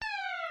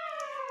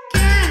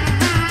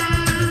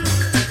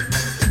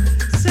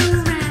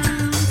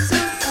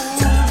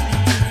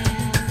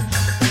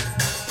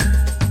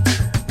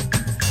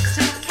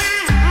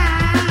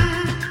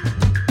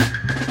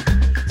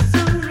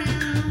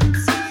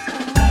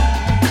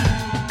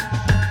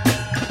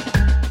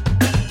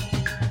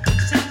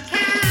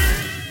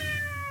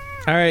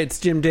All right, it's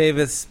Jim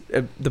Davis.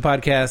 The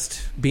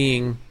podcast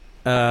being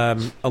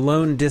a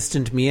lone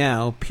distant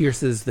meow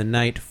pierces the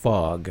night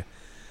fog.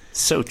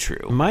 So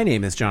true. My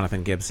name is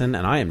Jonathan Gibson,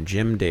 and I am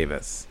Jim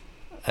Davis.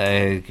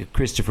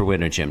 Christopher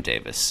Winter, Jim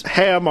Davis.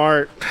 Hey, I'm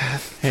Art.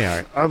 Hey,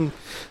 Art.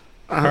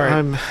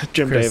 I'm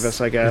Jim Chris,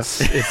 Davis, I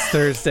guess. It's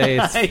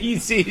Thursday. You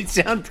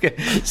sound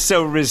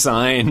so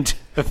resigned.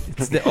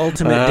 It's the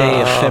ultimate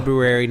day of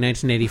February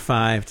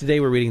 1985.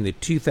 Today we're reading the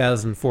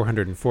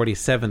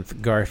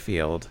 2,447th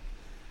Garfield.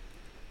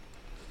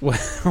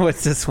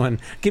 What's this one?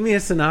 Give me a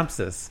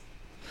synopsis.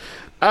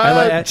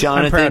 Jonathan,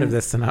 I'm proud of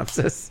this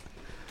synopsis.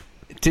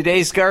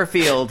 Today's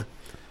Garfield,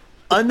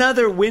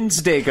 another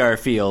Wednesday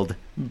Garfield,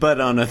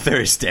 but on a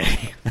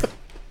Thursday.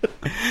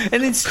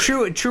 And it's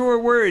true. Truer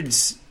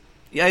words.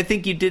 I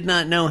think you did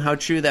not know how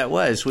true that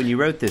was when you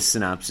wrote this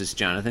synopsis,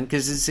 Jonathan,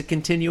 because it's a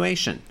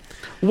continuation.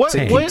 What?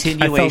 I felt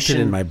it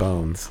in my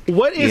bones.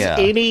 What is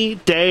any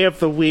day of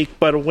the week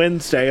but a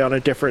Wednesday on a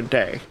different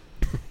day?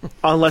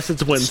 Unless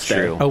it's Wednesday. It's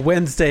true. A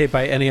Wednesday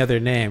by any other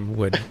name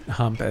would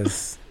hump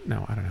as...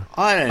 No, I don't know.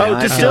 I don't know. Oh,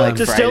 I feel like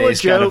Friday's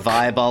a joke. got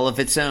a vibe all of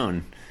its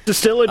own. To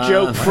steal a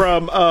joke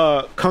from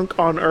Kunk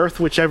on Earth,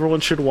 which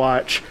everyone should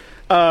watch.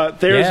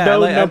 There's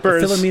no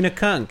numbers. Philomena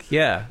Kunk,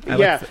 yeah. I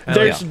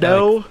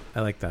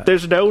like that.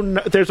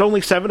 There's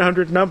only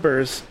 700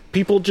 numbers.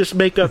 People just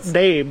make up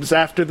names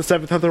after the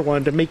 700th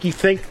one to make you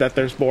think that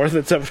there's more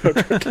than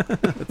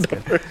 700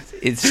 numbers.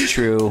 It's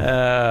true.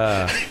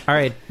 All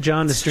right,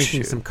 John is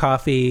drinking some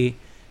coffee,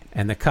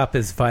 and the cup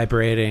is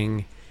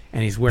vibrating,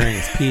 and he's wearing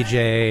his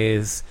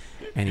PJs,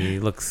 and he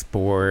looks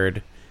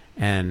bored,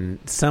 and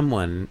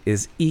someone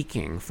is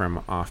eking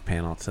from off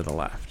panel to the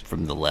left.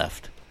 From the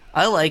left.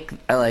 I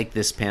like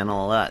this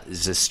panel a lot.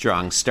 It's a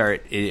strong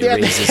start. It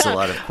raises a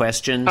lot of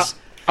questions.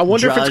 I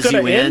wonder if it's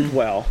going to end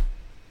well.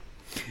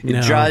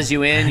 It draws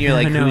you in. You're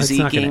like, who's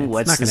eking?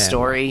 What's the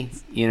story?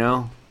 You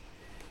know?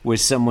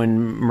 Was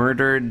someone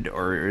murdered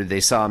or they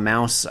saw a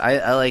mouse?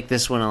 I like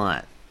this one a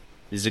lot.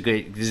 This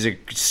is a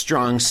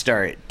strong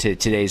start to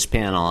today's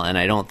panel, and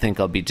I don't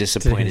think I'll be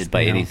disappointed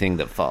by anything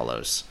that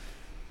follows.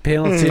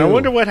 Panel 2. I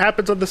wonder what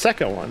happens on the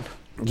second one.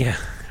 Yeah.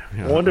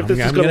 I wonder if this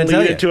is going to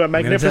lead into a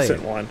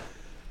magnificent one.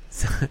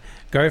 So,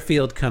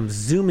 Garfield comes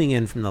zooming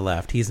in from the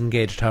left. He's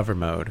engaged hover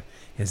mode.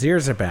 His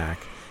ears are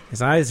back.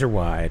 His eyes are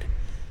wide.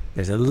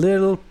 There's a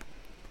little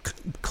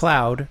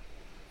cloud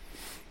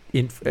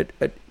in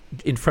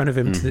front of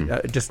him,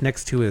 just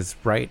next to his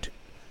right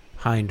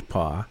hind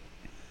paw.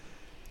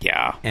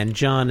 Yeah. And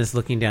John is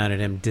looking down at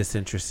him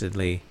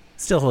disinterestedly,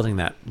 still holding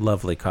that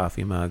lovely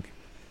coffee mug.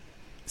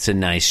 It's a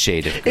nice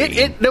shade of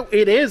green.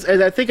 It is,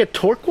 and I think a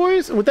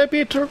turquoise. Would that be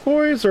a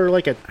turquoise or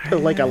like a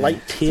light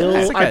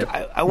teal?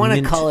 I want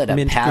to call it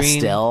a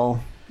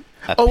pastel.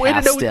 Green.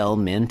 Pastel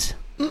mint.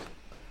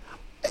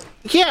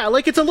 Yeah,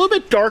 like it's a little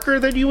bit darker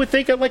than you would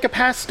think of like a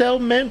pastel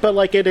mint, but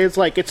like it's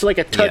like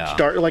a touch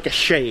dark, like a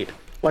shade,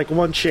 like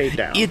one shade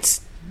down. It's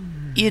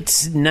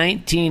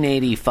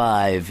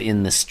 1985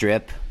 in the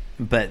strip,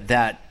 but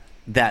that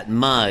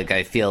mug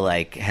I feel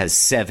like has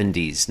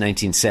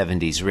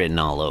 1970s written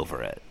all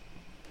over it.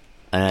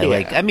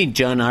 And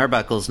John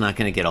Arbuckle's not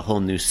going to get a whole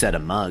new set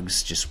of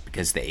mugs just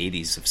because the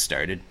 80s have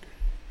started.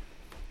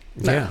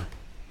 Yeah.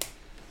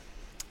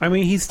 I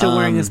mean, he's still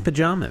wearing his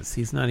pajamas.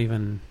 He's not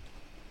even...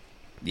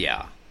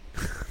 Yeah.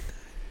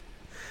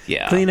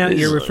 Yeah. Clean out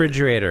your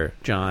refrigerator,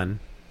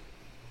 John.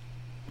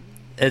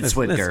 That's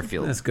what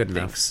Garfield That's good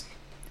thinks. Enough.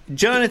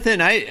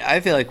 Jonathan, I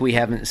feel like we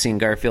haven't seen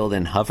Garfield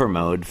in hover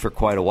mode for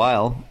quite a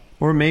while.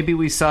 Or maybe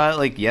we saw it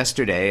like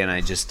yesterday and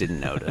I just didn't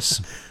notice.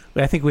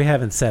 I think we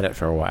haven't said it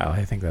for a while.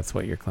 I think that's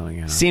what you're cluing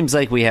out on. Seems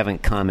like we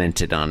haven't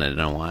commented on it in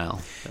a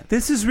while.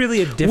 This is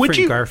really a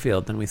different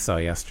Garfield than we saw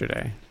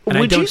yesterday. And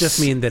I don't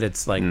just mean that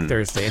it's like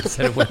Thursday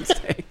instead of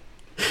Wednesday.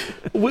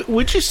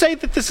 Would you say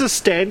that this is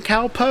Stan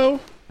Cowpo?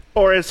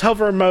 Or is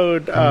hover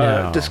mode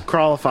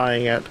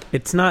disqualifying it?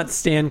 It's not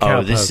Stan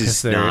Cowpo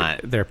because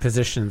their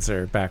positions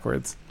are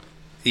backwards.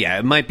 Yeah,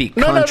 it might be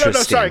Contra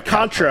sorry,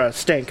 Contra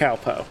Stan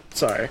Cowpo.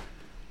 Sorry.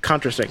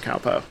 Contra Stan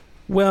Cowpo.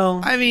 Well,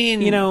 I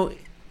mean... You know...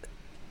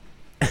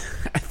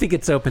 I think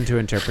it's open to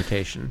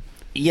interpretation.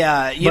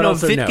 Yeah,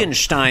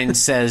 Wittgenstein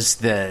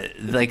says a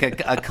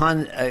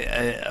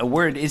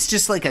word. It's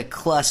just like a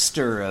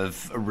cluster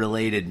of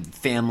related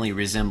family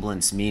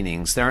resemblance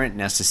meanings. There aren't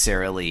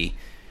necessarily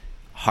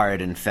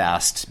hard and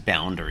fast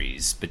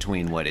boundaries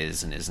between what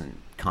is and isn't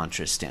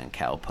contra Stan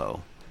Cowpo.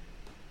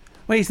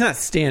 Well, he's not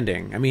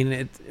standing. I mean,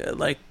 it's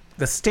like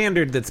the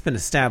standard that's been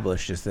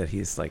established is that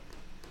he's like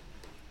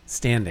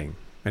standing.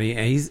 And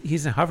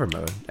he's in hover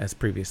mode, as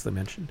previously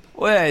mentioned.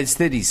 Well, it's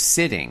that he's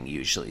sitting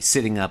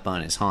up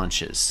on his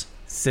haunches.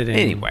 Sitting.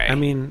 Anyway. I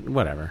mean,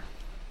 whatever.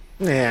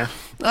 Yeah.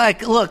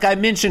 Like, look, I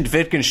mentioned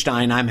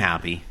Wittgenstein. I'm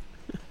happy.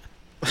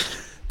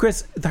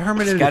 Chris, the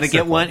hermeneutic.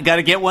 Got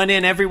to get one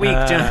in every week,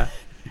 John.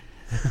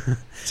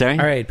 Sorry?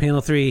 All right,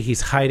 panel 3, he's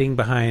hiding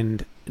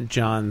behind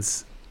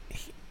John's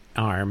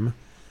arm.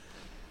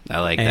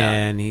 I like that.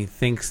 And he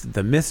thinks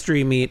the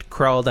mystery meat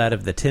crawled out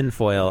of the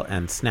tinfoil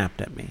and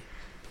snapped at me.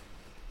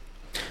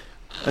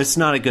 It's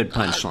not a good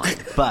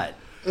punchline, but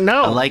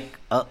No.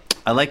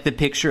 I like the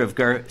picture of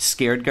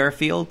scared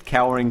Garfield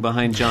cowering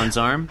behind John's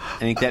arm. I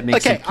think that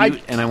makes him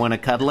cute, and I want to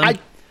cuddle him.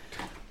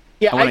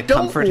 I want to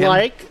comfort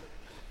him.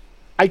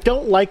 I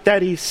don't like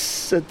that he's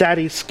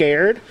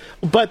scared,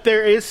 but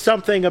there is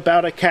something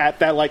about a cat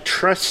that like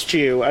trusts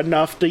you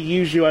enough to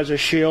use you as a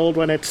shield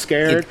when it's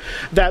scared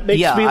that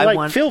makes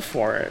me feel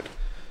for it.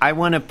 I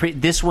want to.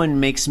 This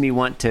one makes me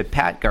want to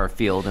pat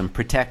Garfield and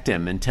protect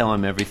him and tell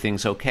him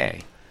everything's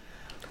okay.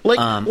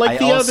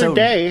 Other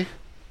day.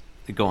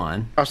 Go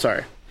on. Oh,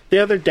 sorry. The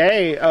other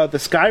day,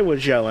 this guy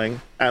was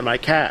yelling at my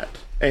cat,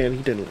 and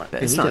he didn't like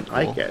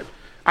it.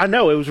 I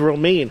know, it was real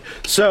mean.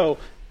 So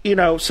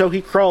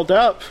he crawled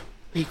up.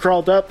 He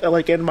crawled up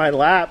like in my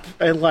lap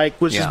and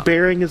like was just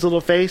burying his little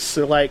face,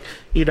 and like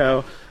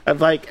and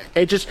like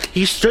it just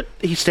he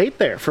stayed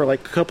there for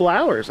like a couple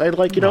hours.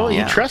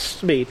 He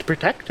trusts me to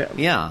protect him.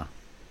 Yeah,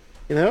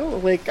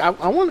 like I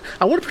want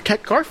to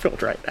protect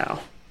Garfield right now.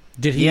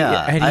 Did he?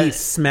 Had he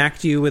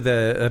smacked you with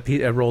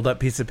a rolled up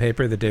piece of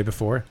paper the day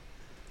before?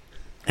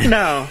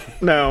 No.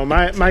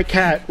 My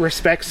cat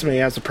respects me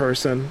as a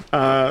person,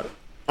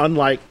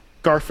 unlike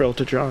Garfield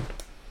to John.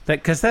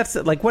 Because that's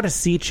like what a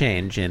sea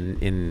change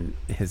in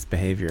his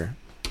behavior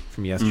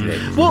from yesterday.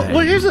 Well,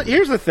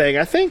 here's the thing.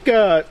 I think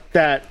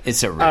that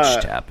it's a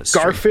rich tapestry.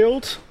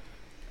 Garfield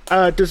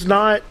does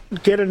not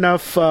get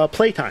enough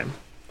playtime.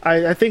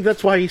 I think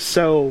that's why he's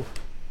so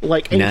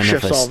like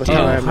anxious all the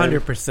time.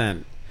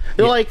 100%.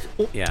 Like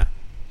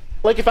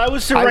if I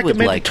was to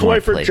recommend a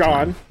toy for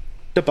John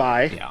to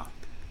buy,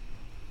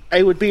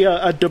 it would be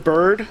a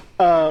DeBird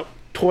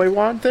toy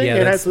wand thing.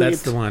 Yeah, that's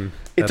the one.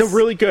 It's a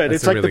really good.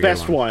 It's like really the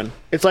best one.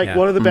 It's like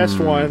one of the best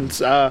ones.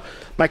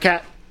 My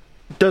cat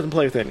doesn't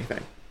play with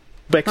anything,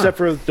 but except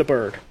for the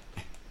bird.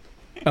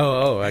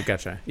 Oh, I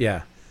gotcha.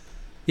 Yeah.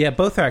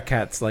 Both our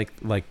cats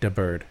like the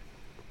bird.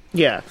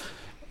 Yeah.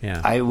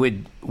 I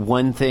would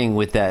one thing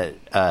with that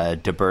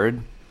the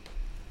bird,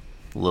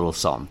 a little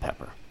salt and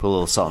pepper. Put a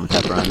little salt and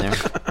pepper on there.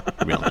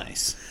 Real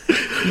nice.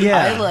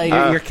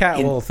 Yeah, your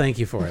cat will thank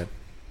you for it.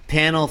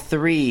 Panel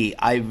 3,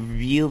 I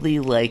really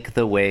like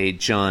the way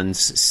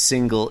John's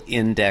single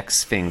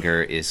index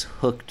finger is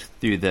hooked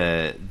through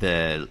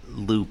the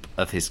loop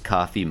of his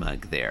coffee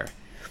mug there.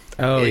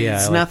 Oh,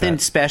 it's nothing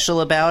special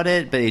about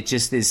it, but it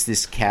just is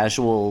this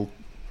casual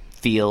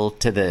feel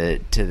to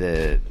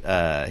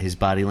the his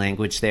body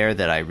language there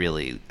that I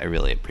really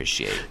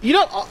appreciate. You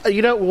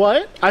know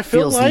what? I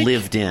feel feels like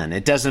lived in.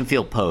 It doesn't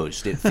feel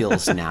posed. It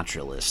feels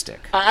naturalistic.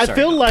 I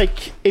feel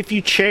like if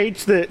you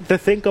change the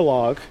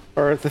Think-a-log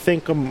or the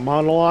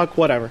Think-a-monologue,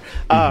 whatever,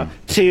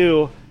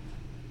 to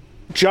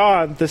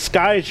John, the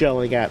sky is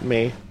yelling at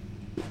me.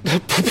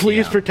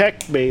 Please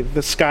protect me.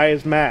 The sky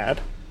is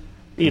mad.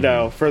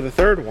 For the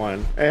third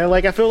one, and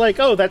like I feel like,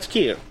 oh, that's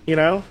cute.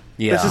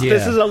 Yeah.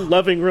 This is a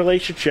loving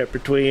relationship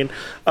between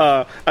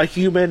a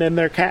human and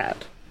their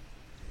cat.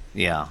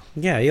 Yeah.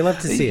 Yeah, you love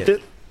to see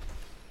it.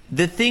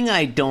 The thing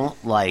I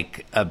don't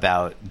like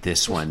about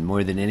this one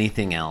more than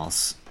anything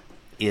else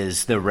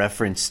is the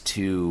reference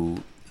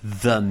to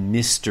the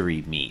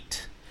mystery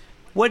meat.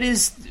 What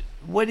is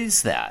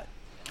that?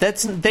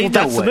 That's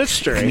what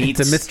mystery. Meats,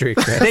 it's a mystery,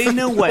 Chris. They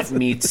know what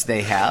meats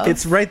they have.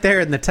 It's right there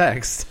in the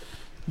text.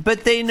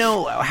 But they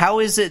know. How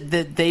is it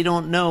that they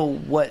don't know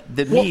what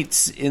the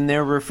meats in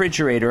their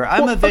refrigerator?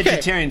 I'm a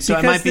vegetarian, so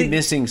I might be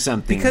missing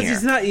something because here.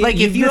 He's not, like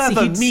if you have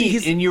a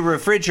meat in your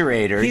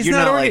refrigerator, you're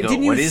not like, oh,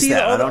 what is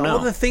that? I don't know.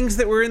 All the things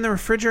that were in the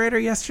refrigerator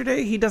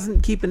yesterday, he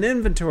doesn't keep an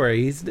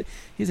inventory.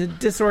 He's a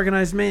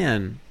disorganized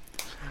man.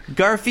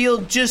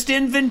 Garfield just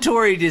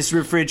inventoried his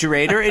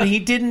refrigerator, and he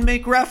didn't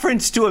make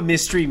reference to a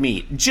mystery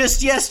meat.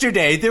 Just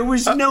yesterday, there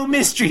was no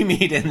mystery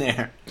meat in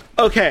there.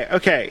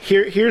 Okay.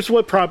 Here's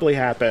what probably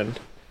happened.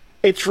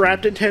 It's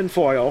wrapped in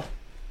tinfoil.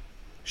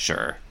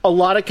 Sure. A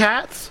lot of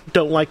cats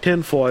don't like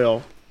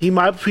tinfoil. He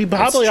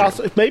probably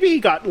also maybe he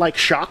got like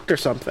shocked or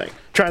something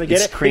trying to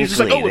get it. Crinkly. He's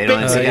just like, they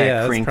don't see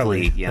that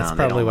crinkly. That's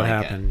probably what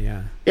happened.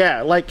 It.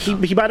 Yeah. Like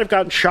he might have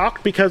gotten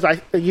shocked because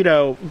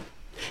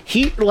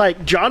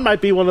John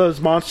might be one of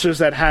those monsters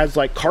that has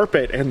like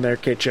carpet in their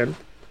kitchen,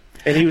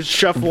 and he was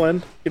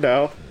shuffling.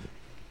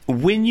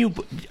 When you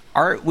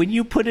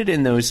put it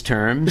in those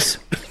terms,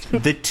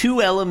 the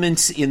two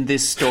elements in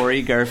this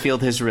story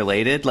Garfield has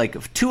related,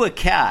 like to a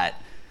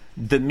cat,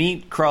 the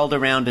meat crawled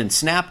around and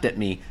snapped at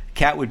me.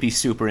 Cat would be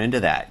super into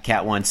that.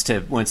 Cat wants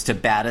to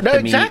bat at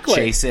the meat,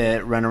 chase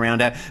it, run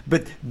around it.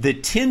 But the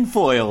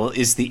tinfoil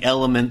is the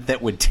element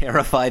that would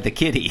terrify the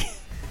kitty.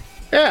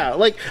 Yeah,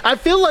 like I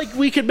feel like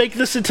we could make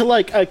this into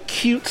like a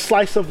cute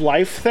slice of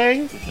life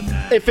thing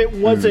if it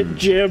wasn't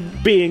Jim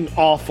being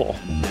awful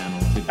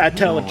at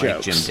telling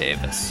jokes. Jim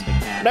Davis.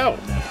 No.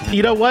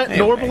 You know what?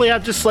 Anyway. Normally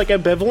I'm just like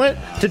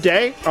ambivalent.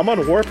 Today, I'm on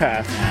a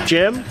warpath.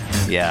 Jim?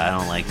 Yeah, I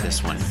don't like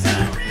this one.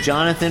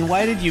 Jonathan,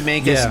 why did you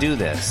make us do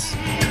this?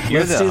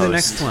 Let's do the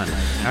next one.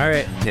 All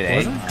right.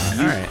 Today.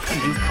 All right.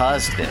 You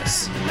caused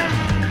this.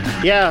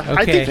 Yeah,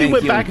 okay. I think you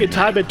went back in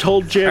time and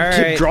told Jim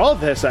to draw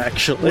this,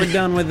 actually. We're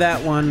done with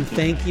that one.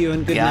 Thank you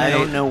and good night. I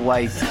don't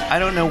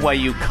know why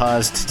you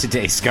caused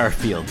today's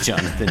Garfield,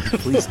 Jonathan.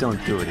 Please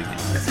don't do it again.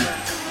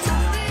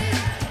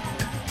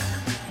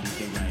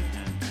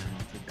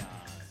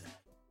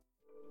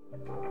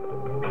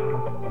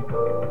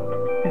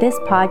 This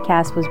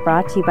podcast was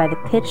brought to you by the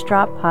Pitch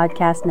Drop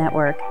Podcast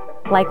Network.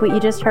 Like what you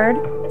just heard?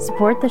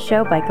 Support the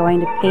show by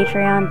going to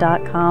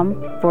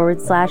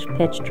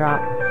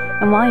patreon.com/pitchdrop.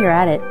 And while you're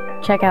at it,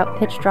 check out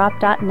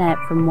pitchdrop.net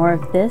for more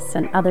of this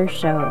and other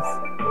shows.